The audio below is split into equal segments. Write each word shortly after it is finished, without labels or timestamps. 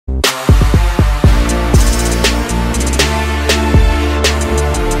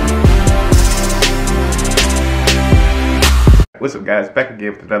What's up, guys? Back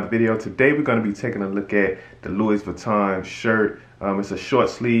again with another video. Today we're going to be taking a look at the Louis Vuitton shirt. It's a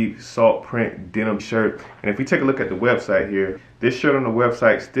short sleeve salt print denim shirt, and if we take a look at the website here, this shirt on the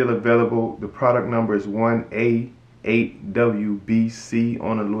website is still available. The product number is 1A8WBC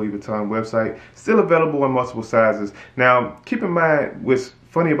on the Louis Vuitton website. Still available in multiple sizes. Now keep in mind, what's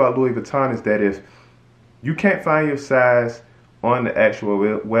funny about Louis Vuitton is that if you can't find your size on the actual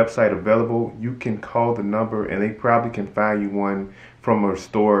website available, you can call the number and they probably can find you one from a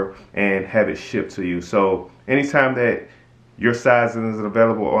store and have it shipped to you. So anytime that your size isn't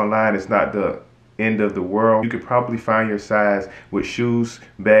available online, it's not the end of the world. You could probably find your size with shoes,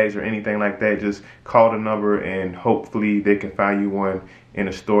 bags, or anything like that. Just call the number and hopefully they can find you one in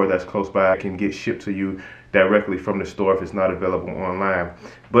a store that's close by. It can get shipped to you directly from the store if it's not available online.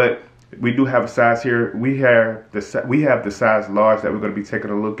 But we do have a size here. We have the size large that we're going to be taking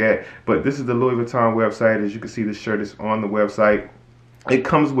a look at. But this is the Louis Vuitton website. As you can see, the shirt is on the website. It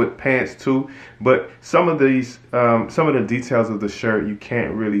comes with pants too, but some of the details of the shirt you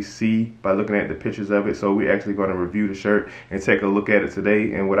can't really see by looking at the pictures of it. So we're actually going to review the shirt and take a look at it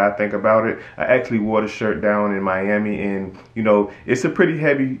today and what I think about it. I actually wore the shirt down in Miami, and you know, it's a pretty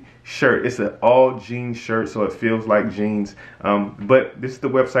heavy shirt. It's an all jean shirt, so it feels like jeans. But this is the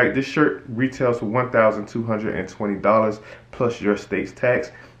website. This shirt retails for $1,220 plus your state's tax.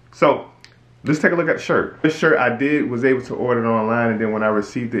 So let's take a look at the shirt. This shirt was able to order it online, and then when I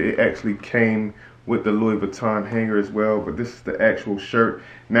received it, it actually came with the Louis Vuitton hanger as well. But this is the actual shirt.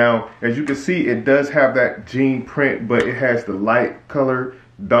 Now, as you can see, it does have that jean print, but it has the light color,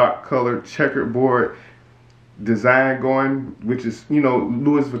 dark color, checkerboard design going, which is, you know,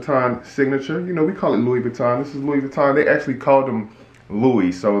 Louis Vuitton signature. You know, we call it Louis Vuitton. This is Louis Vuitton. They actually called them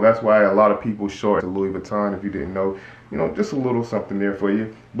Louis, so that's why a lot of people short to Louis Vuitton. If you didn't know, you know, just a little something there for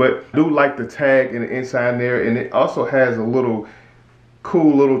you. But I do like the tag in the inside there, and it also has a little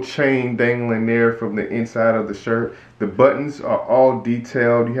cool little chain dangling there from the inside of the shirt. The buttons are all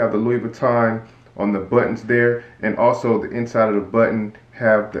detailed. You have the Louis Vuitton on the buttons there, and also the inside of the button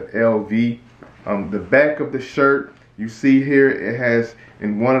have the LV. The back of the shirt, you see here, it has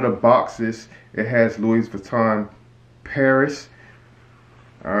in one of the boxes, it has Louis Vuitton Paris.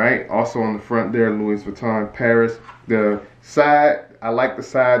 All right, also on the front there, Louis Vuitton Paris. The side, I like the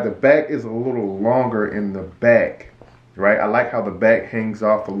side. The back is a little longer in the back, right? I like how the back hangs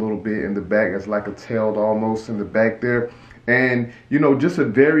off a little bit in the back. It's like a tailed almost in the back there. And, you know, just a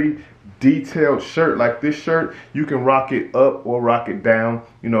very detailed shirt. Like this shirt, you can rock it up or rock it down.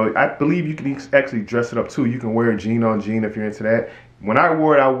 You know, I believe you can actually dress it up too. You can wear a jean on jean if you're into that. When I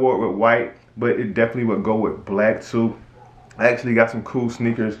wore it with white, but it definitely would go with black too. I actually got some cool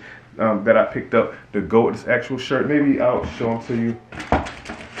sneakers that I picked up to go with this actual shirt. Maybe I'll show them to you.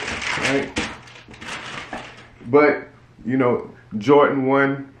 Right? But, you know, Jordan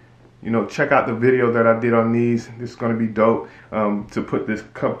 1, you know, check out the video that I did on these. This is going to be dope to put this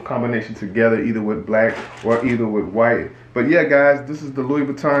combination together, either with black or either with white. But yeah, guys, this is the Louis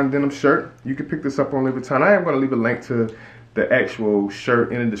Vuitton denim shirt. You can pick this up on Louis Vuitton. I am going to leave a link to the actual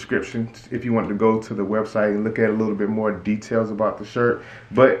shirt in the description if you want to go to the website and look at a little bit more details about the shirt.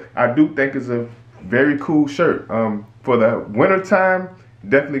 But I do think it's a very cool shirt. For the winter time,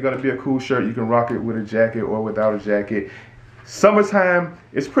 definitely going to be a cool shirt. You can rock it with a jacket or without a jacket. Summertime,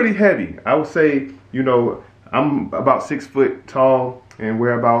 it's pretty heavy. I would say, you know, I'm about 6 foot tall and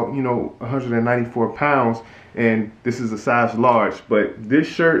weigh about, you know, 194 pounds. And this is a size large. But this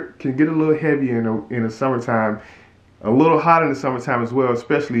shirt can get a little heavy in the summertime. A little hot in the summertime as well,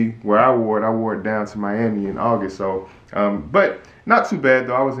 especially where I wore it. I wore it down to Miami in August. So, but not too bad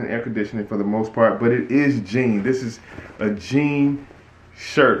though. I was in air conditioning for the most part, but it is jean. This is a jean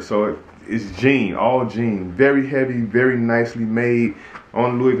shirt. So it's jean, all jean. Very heavy, very nicely made.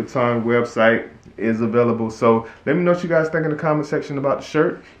 On the Louis Vuitton website is available. So let me know what you guys think in the comment section about the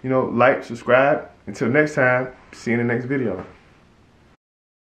shirt. You know, like, subscribe. Until next time, see you in the next video.